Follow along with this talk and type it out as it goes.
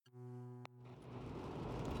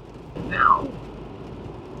Now,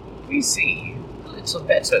 we see a little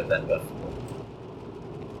better than before.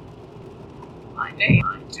 My name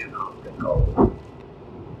I do not recall.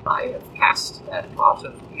 I have cast that part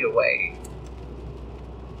of me away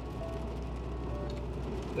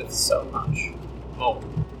with so much more.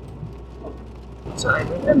 But I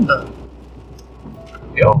remember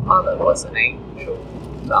your mother was an angel,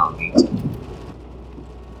 Darmita.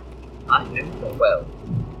 I knew her well.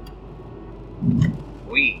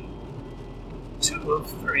 We, 2 of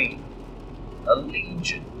 3, a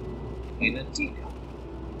legion in a teacup.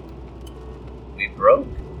 We broke,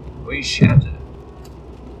 we shattered.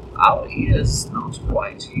 Our ears not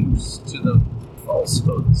quite used to the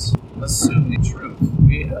falsehoods, assuming truth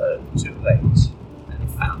we heard too late,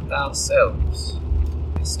 and found ourselves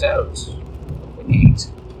missed out of the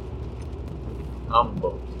gate,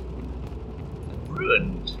 humbled and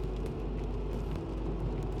ruined.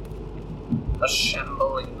 A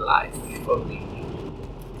shambling life for me,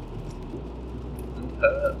 and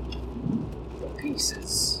her, the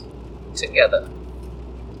pieces, together.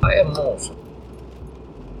 I am mortal.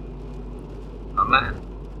 A man,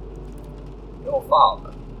 your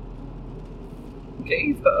father,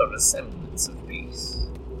 gave her a semblance of peace.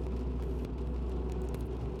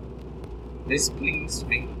 This pleased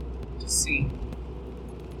me to see,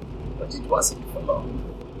 but it wasn't for long.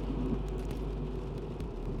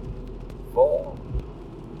 For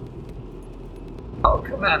our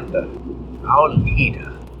commander, our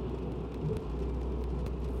leader,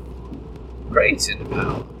 great in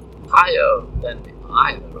power, higher than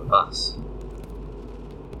either of us,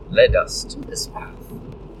 led us to this path,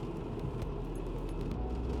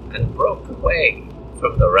 and broke away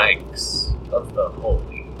from the ranks of the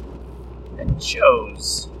holy, and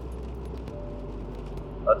chose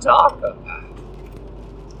a darker path,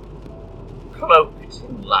 cloaked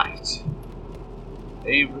in light.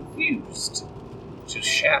 He refused to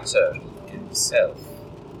shatter himself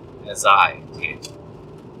as I did,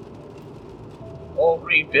 or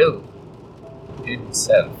rebuild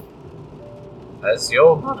himself as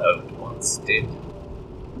your mother once did.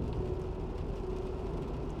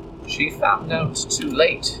 She found out too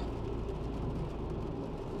late,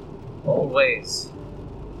 always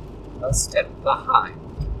a step behind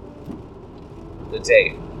the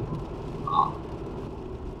Deva,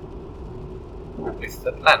 with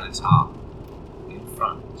the planet in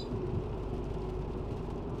front.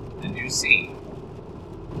 And you see,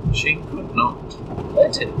 she could not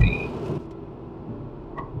let it be.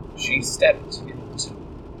 She stepped into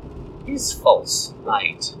his false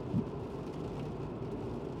light,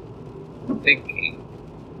 thinking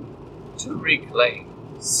to reclaim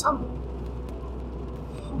some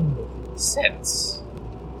humble sense.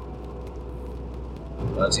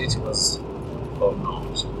 But it was for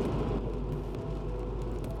naught.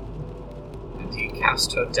 And he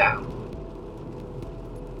cast her down.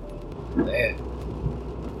 There,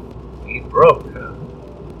 he broke her.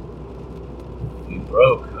 He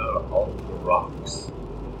broke her on the rocks.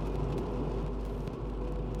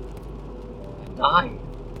 And I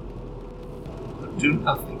could do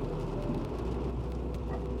nothing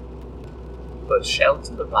but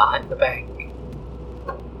shelter by the bank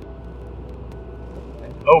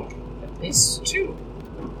and hope that this too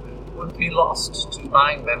would be lost to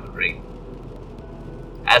my memory,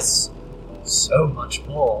 as so much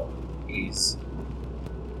more is.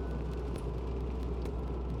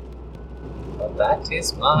 But that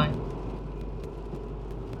is mine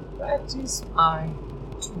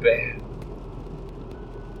to bear.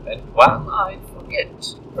 And while I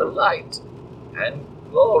forget the light and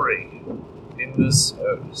glory in the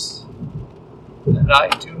service, and I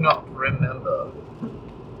do not remember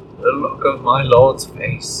the look of my Lord's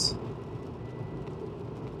face,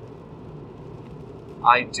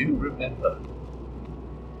 I do remember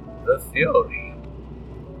the fury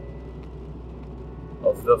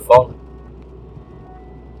of the fallen.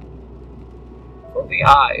 For the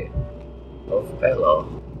eye of Pelor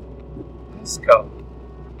has come,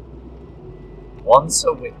 once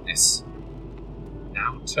a witness,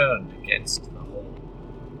 now turned against the whole,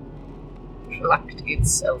 plucked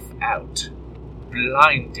itself out,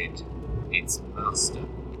 blinded its master,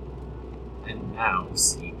 and now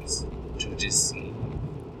seeks to deceive,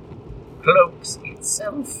 cloaks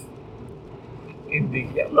itself in the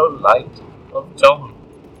yellow light of dawn.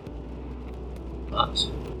 But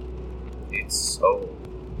its soul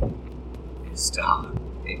is dark.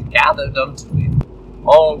 It gathered unto it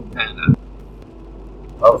all manner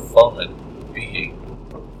of fallen being,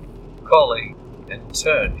 calling and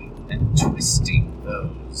turning and twisting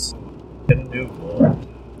those in new order,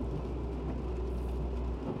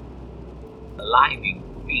 aligning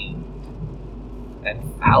fiend, and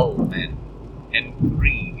foul men, and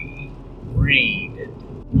greedy, greeded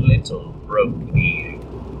little broken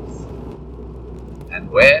eagles. And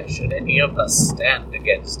where should any of us stand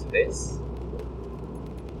against this?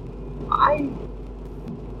 I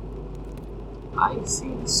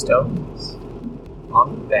see the stones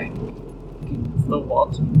on the bank give the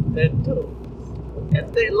water their toes,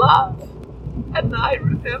 and they laugh, and I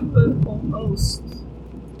remember almost.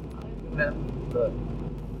 I remember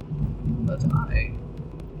that I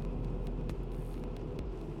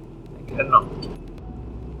cannot,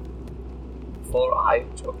 for I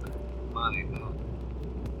took my vow,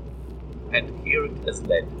 and here it has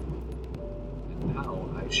led, and now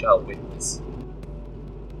I shall witness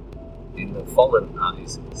in the fallen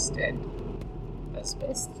eyes instead, as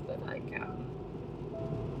best that I can.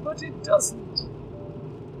 But it doesn't.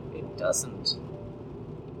 It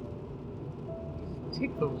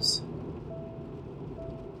tickles.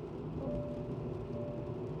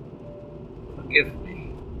 Forgive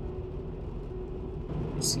me.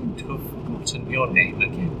 I seem to have forgotten your name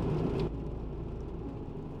again.